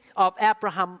blessing of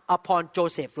Abraham upon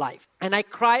Joseph's life. And I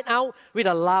cried out with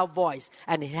a loud voice.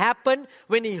 And it happened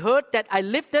when he heard that I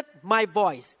lifted my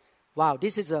voice. Wow,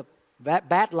 this is a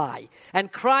bad lie. And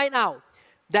cried out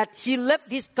that he left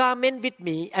his garment with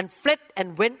me and fled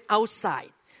and went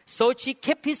outside. So she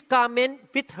kept his garment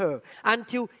with her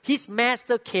until his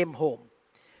master came home.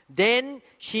 Then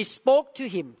she spoke to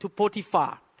him, to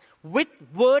Potiphar, with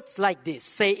words like this,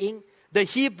 saying, the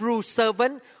Hebrew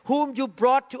servant whom you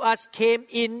brought to us came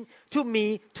in to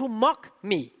me to mock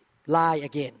me. Lie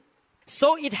again.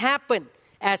 So it happened,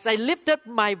 as I lifted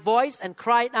my voice and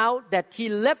cried out, that he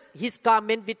left his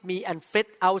garment with me and fled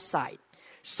outside.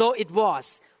 So it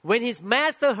was, when his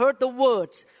master heard the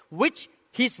words which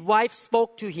his wife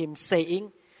spoke to him,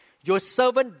 saying, your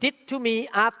servant did to me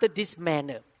after this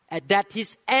manner, that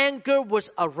his anger was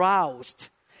aroused.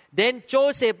 Then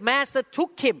Joseph's master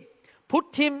took him,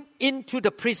 put him into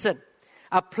the prison,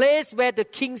 a place where the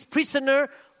king's prisoners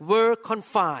were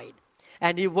confined.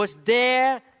 And he was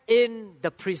there in the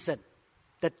prison.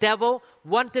 The devil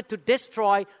wanted to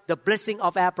destroy the blessing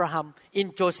of Abraham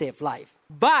in Joseph's life.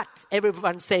 But,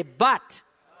 everyone say, but.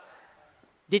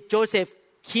 Did Joseph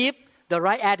keep the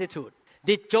right attitude?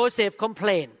 Did Joseph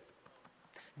complain?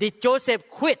 Did Joseph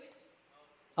quit?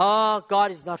 Oh,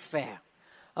 God is not fair.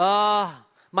 Oh,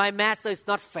 my master is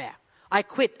not fair. I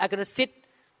quit. I'm going to sit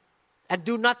and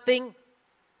do nothing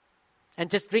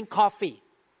and just drink coffee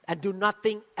and do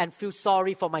nothing and feel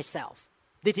sorry for myself.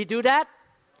 Did he do that?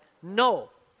 No.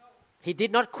 He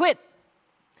did not quit.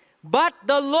 But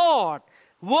the Lord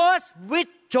was with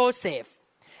Joseph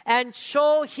and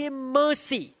showed him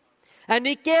mercy. And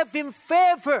he gave him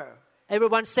favor.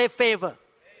 Everyone say favor.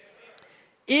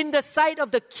 In the sight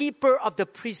of the keeper of the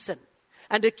prison.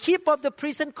 And the keeper of the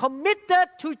prison committed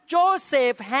to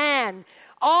Joseph's hand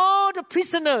all the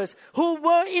prisoners who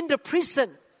were in the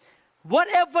prison.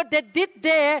 Whatever they did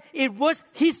there, it was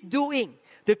his doing.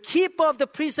 The keeper of the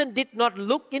prison did not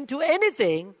look into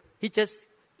anything. He just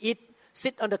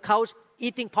sit on the couch,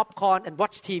 eating popcorn and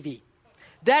watch TV.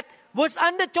 That was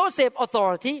under Joseph's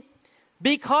authority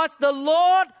because the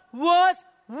Lord was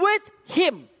with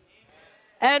him.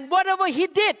 And whatever he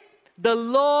did, the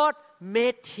Lord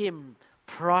made him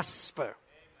prosper.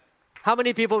 How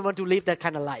many people want to live that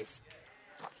kind of life?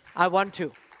 I want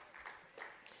to.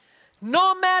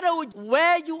 No matter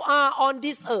where you are on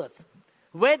this earth,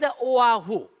 whether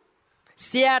Oahu,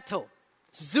 Seattle,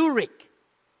 Zurich,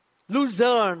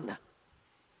 Luzerne,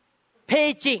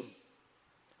 Beijing,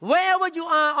 wherever you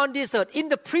are on this earth, in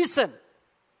the prison,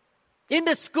 in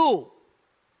the school,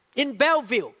 in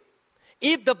Bellevue,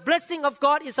 if the blessing of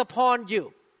God is upon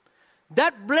you,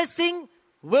 that blessing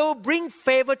will bring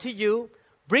favor to you,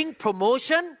 bring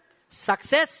promotion,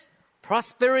 success,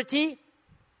 prosperity,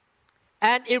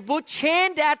 and it will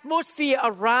change the atmosphere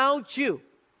around you.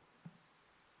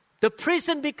 The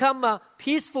prison become a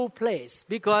peaceful place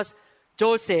because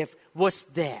Joseph was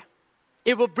there.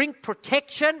 It will bring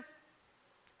protection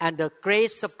and the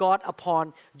grace of God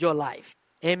upon your life.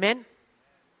 Amen?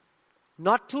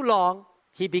 Not too long,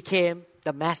 he became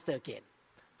the master again.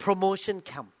 Promotion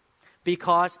come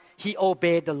because he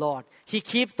obeyed the Lord. He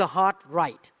keeps the heart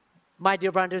right. My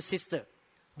dear brother and sister,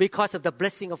 because of the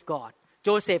blessing of God,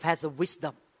 Joseph has the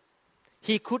wisdom.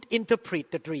 He could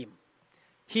interpret the dream.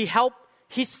 He helped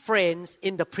his friends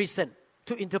in the prison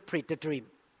to interpret the dream.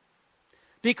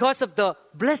 Because of the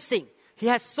blessing, he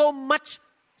has so much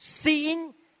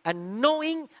seeing and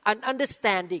knowing and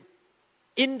understanding.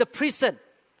 In the prison,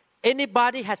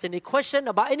 anybody has any question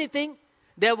about anything,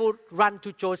 they will run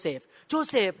to Joseph.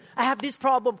 Joseph, I have this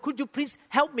problem. Could you please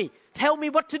help me? Tell me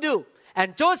what to do.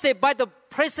 And Joseph, by the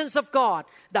presence of God,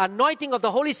 the anointing of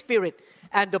the Holy Spirit,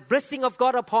 and the blessing of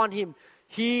God upon him,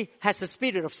 he has the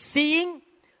spirit of seeing,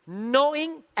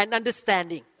 knowing, and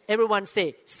understanding. Everyone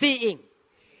say, seeing,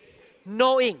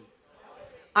 knowing,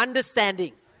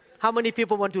 understanding. How many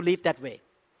people want to live that way?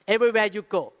 Everywhere you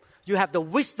go, you have the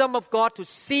wisdom of God to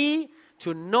see,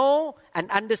 to know,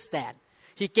 and understand.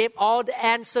 He gave all the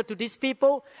answer to these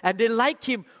people, and they like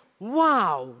him.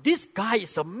 Wow, this guy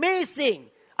is amazing.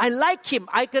 I like him.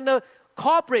 I'm going to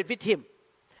cooperate with him.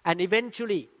 And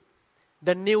eventually,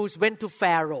 the news went to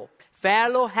Pharaoh.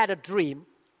 Pharaoh had a dream,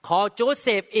 called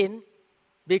Joseph in,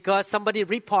 because somebody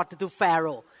reported to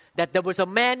Pharaoh that there was a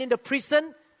man in the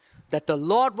prison, that the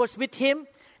Lord was with him,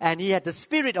 and he had the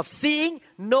spirit of seeing,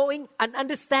 knowing, and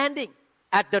understanding.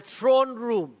 At the throne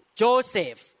room,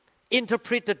 Joseph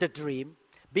interpreted the dream.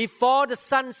 Before the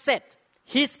sun set,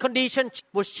 his condition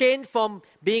was changed from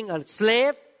being a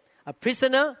slave, a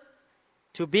prisoner,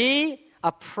 to be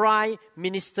a prime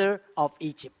minister of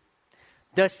Egypt.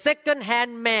 The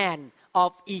second-hand man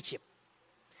of Egypt.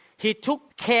 He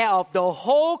took care of the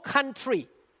whole country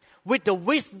with the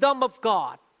wisdom of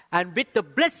God and with the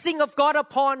blessing of God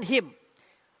upon him.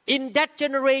 In that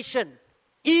generation,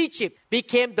 Egypt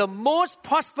became the most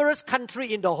prosperous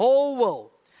country in the whole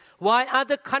world, while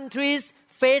other countries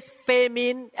faced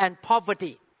famine and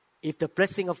poverty. If the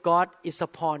blessing of God is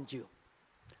upon you,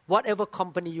 whatever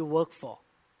company you work for,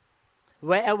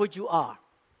 wherever you are,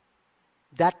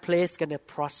 that place is going to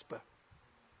prosper.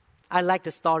 I like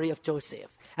the story of Joseph.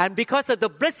 And because of the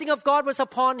blessing of God was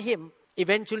upon him,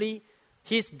 eventually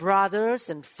his brothers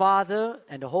and father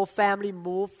and the whole family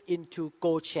moved into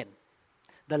Goshen,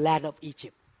 the land of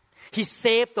Egypt. He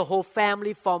saved the whole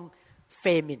family from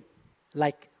famine.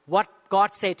 Like what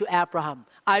God said to Abraham,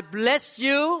 I bless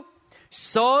you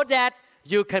so that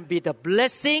you can be the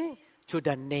blessing to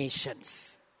the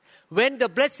nations. When the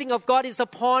blessing of God is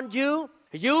upon you,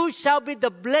 you shall be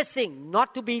the blessing,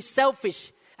 not to be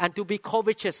selfish and to be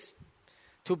covetous,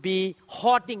 to be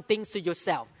hoarding things to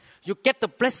yourself. You get the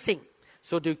blessing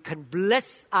so that you can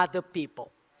bless other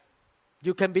people.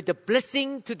 You can be the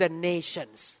blessing to the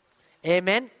nations.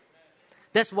 Amen?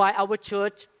 That's why our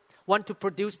church want to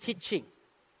produce teaching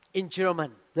in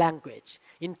German language,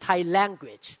 in Thai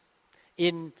language,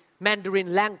 in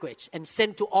Mandarin language, and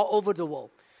send to all over the world.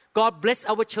 God bless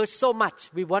our church so much.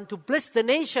 We want to bless the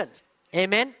nations.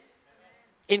 Amen?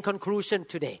 In conclusion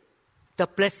today, the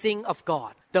blessing of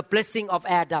God, the blessing of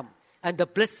Adam, and the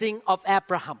blessing of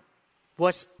Abraham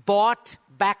was bought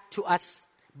back to us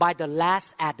by the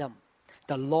last Adam,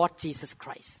 the Lord Jesus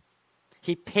Christ.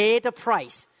 He paid the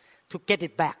price to get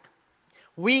it back.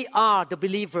 We are the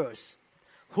believers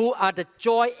who are the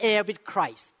joint heir with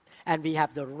Christ, and we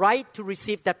have the right to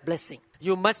receive that blessing.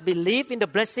 You must believe in the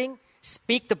blessing,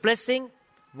 speak the blessing,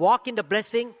 walk in the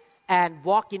blessing, and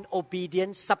walk in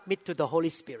obedience, submit to the Holy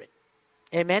Spirit.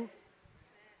 Amen?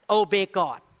 Obey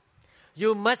God.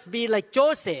 You must be like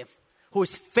Joseph, who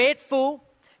is faithful,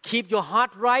 keep your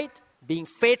heart right, being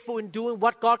faithful in doing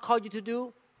what God called you to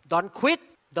do. Don't quit,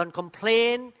 don't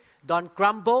complain, don't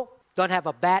grumble, don't have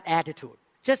a bad attitude.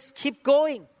 Just keep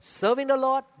going, serving the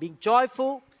Lord, being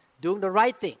joyful, doing the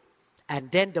right thing. And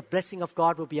then the blessing of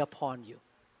God will be upon you.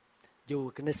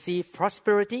 You're going to see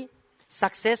prosperity,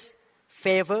 success,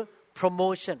 favor,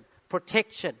 promotion,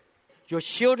 protection. Your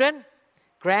children,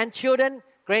 grandchildren,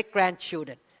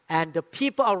 great-grandchildren, and the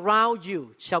people around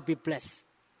you shall be blessed.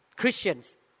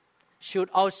 Christians should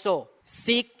also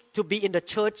seek to be in the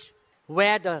church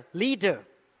where the leader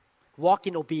walk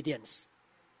in obedience.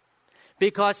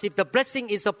 Because if the blessing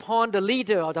is upon the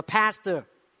leader or the pastor,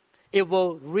 it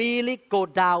will really go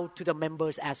down to the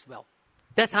members as well.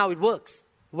 That's how it works.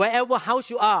 Wherever house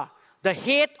you are, the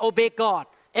head obey God.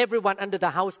 Everyone under the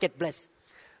house get blessed.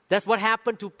 That's what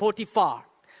happened to Potiphar.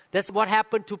 That's what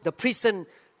happened to the prison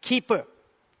keeper.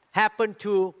 Happened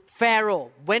to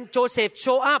Pharaoh when Joseph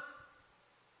showed up.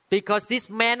 Because this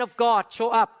man of God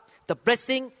showed up, the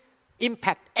blessing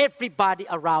impact everybody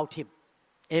around him.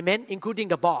 Amen, including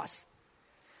the boss.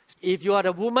 If you are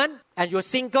a woman and you're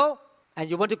single and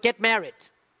you want to get married,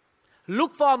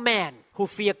 look for a man who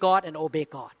fear God and obey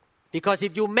God. Because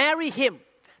if you marry him,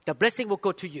 the blessing will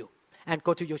go to you and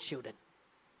go to your children.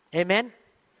 Amen?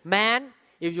 Man,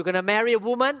 if you're going to marry a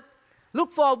woman,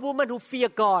 look for a woman who fear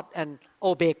God and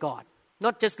obey God.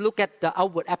 Not just look at the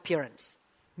outward appearance.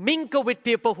 Mingle with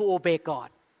people who obey God.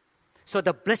 So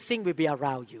the blessing will be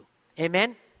around you.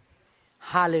 Amen?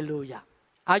 Hallelujah.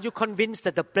 Are you convinced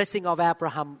that the blessing of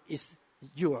Abraham is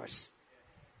yours?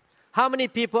 How many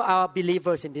people are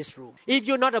believers in this room? If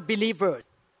you're not a believer,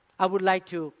 I would like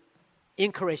to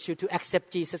encourage you to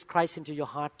accept Jesus Christ into your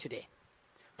heart today.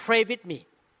 Pray with me.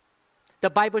 The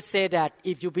Bible says that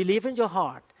if you believe in your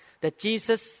heart that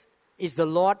Jesus is the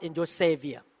Lord and your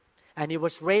Savior, and He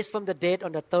was raised from the dead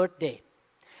on the third day,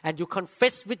 and you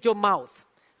confess with your mouth,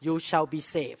 you shall be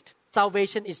saved.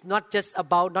 Salvation is not just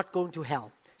about not going to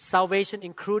hell. Salvation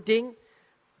including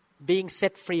being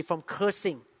set free from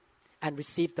cursing and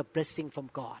receive the blessing from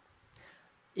God.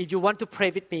 If you want to pray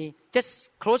with me,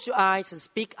 just close your eyes and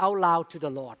speak out loud to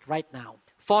the Lord right now.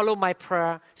 Follow my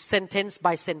prayer sentence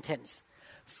by sentence.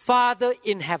 Father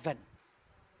in heaven,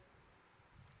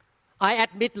 I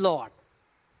admit, Lord,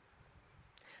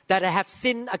 that I have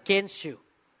sinned against you.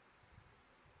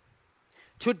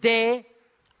 Today,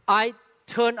 I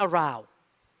turn around.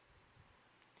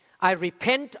 I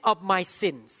repent of my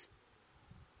sins.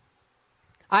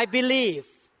 I believe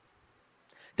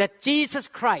that Jesus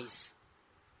Christ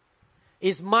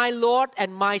is my Lord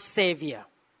and my Savior.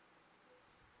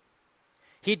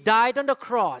 He died on the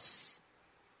cross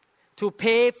to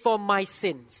pay for my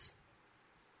sins.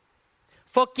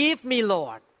 Forgive me,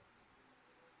 Lord.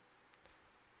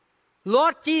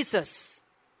 Lord Jesus,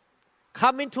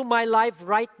 come into my life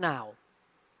right now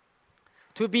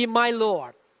to be my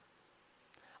Lord.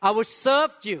 I will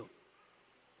serve you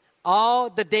all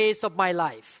the days of my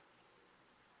life.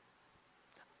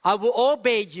 I will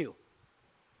obey you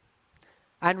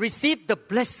and receive the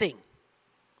blessing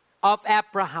of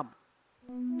Abraham.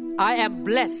 I am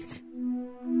blessed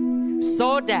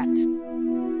so that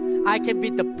I can be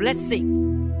the blessing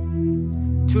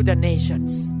to the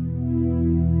nations.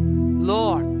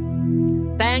 Lord,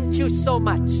 thank you so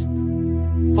much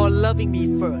for loving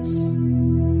me first.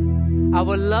 I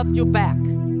will love you back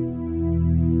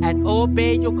and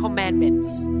obey your commandments,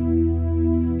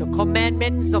 the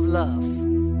commandments of love.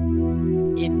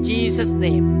 In Jesus'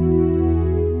 name,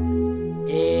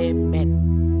 amen.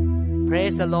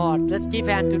 Praise the Lord. Let's give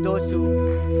hand to those who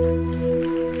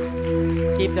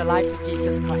give their life to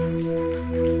Jesus Christ.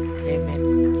 Amen.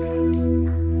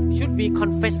 Should we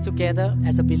confess together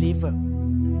as a believer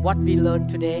what we learned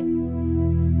today?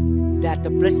 That the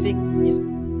blessing is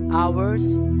ours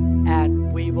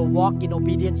and we will walk in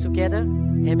obedience together.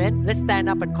 Amen. Let's stand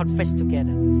up and confess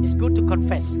together. It's good to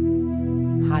confess.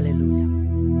 Hallelujah.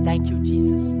 Thank you,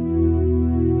 Jesus.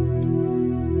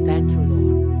 Thank you, Lord.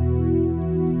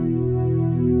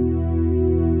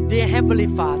 Dear Heavenly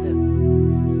Father,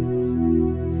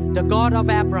 the God of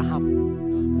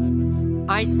Abraham,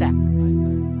 Isaac,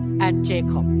 and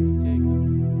Jacob,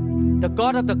 the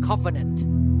God of the covenant,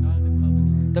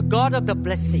 the God of the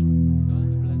blessing,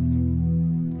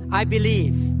 I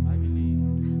believe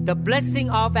the blessing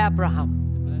of Abraham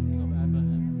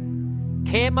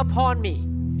came upon me.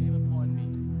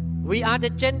 We are the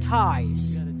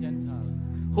Gentiles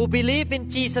who believe in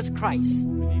Jesus Christ.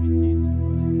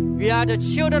 We are the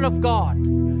children of God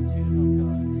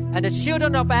and the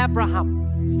children of Abraham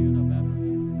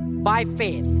by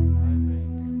faith.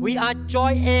 We are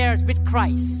joint heirs with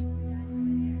Christ.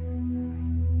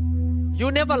 You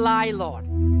never lie, Lord.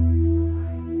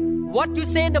 What you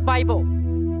say in the Bible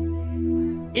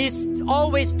is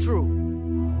always true.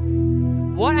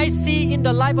 What I see in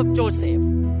the life of Joseph,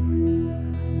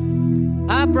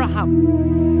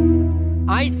 Abraham,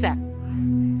 Isaac,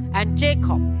 and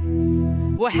Jacob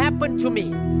will happen to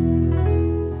me.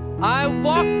 I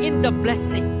walk in the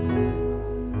blessing.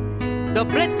 The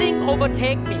blessing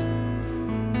overtake me,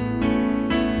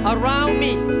 around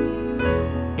me,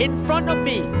 in front of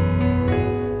me,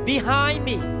 behind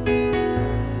me.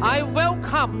 I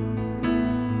welcome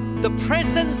the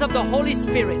presence of the Holy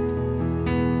Spirit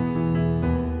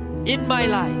in my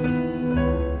life,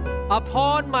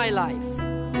 upon my life.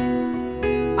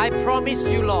 I promise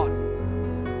you, Lord,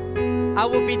 I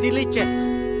will be diligent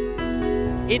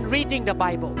in reading the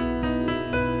Bible,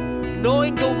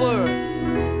 knowing your word,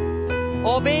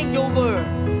 obeying your word,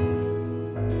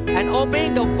 and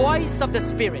obeying the voice of the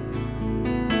Spirit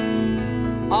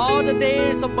all the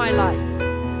days of my life.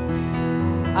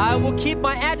 I will keep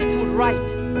my attitude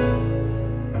right.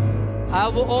 I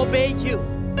will obey you.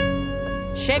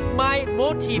 Check my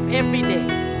motive every day.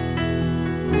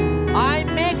 I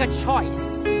make a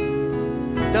choice,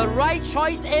 the right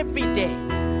choice every day,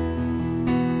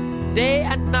 day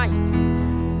and night.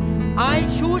 I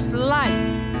choose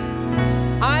life.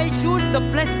 I choose the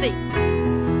blessing.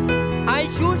 I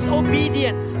choose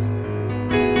obedience.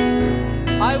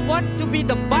 I want to be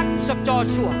the bunch of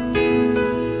Joshua,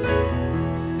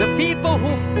 the people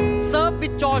who serve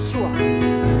with Joshua.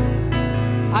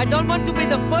 I don't want to be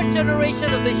the first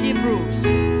generation of the Hebrews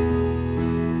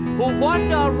who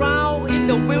wander around in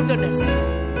the wilderness.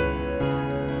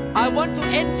 I want to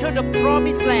enter the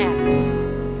promised land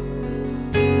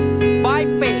by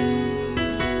faith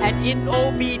and in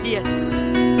obedience.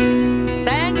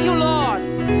 Thank you, Lord.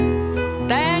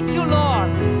 Thank you,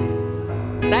 Lord.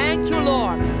 Thank you,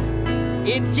 Lord.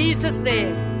 In Jesus'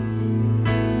 name.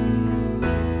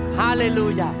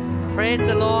 Hallelujah. Praise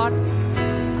the Lord.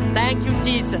 Thank you,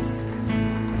 Jesus.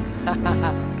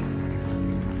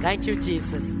 Thank you,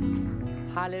 Jesus.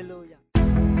 Hallelujah.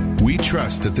 We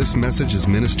trust that this message is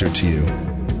ministered to you.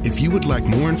 If you would like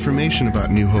more information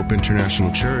about New Hope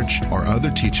International Church or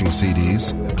other teaching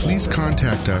CDs, please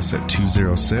contact us at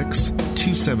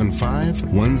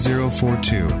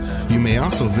 206-275-1042. You may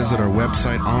also visit our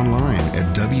website online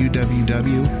at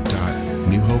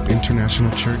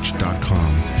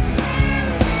www.newhopeinternationalchurch.com.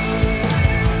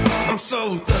 I'm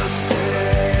so thirsty.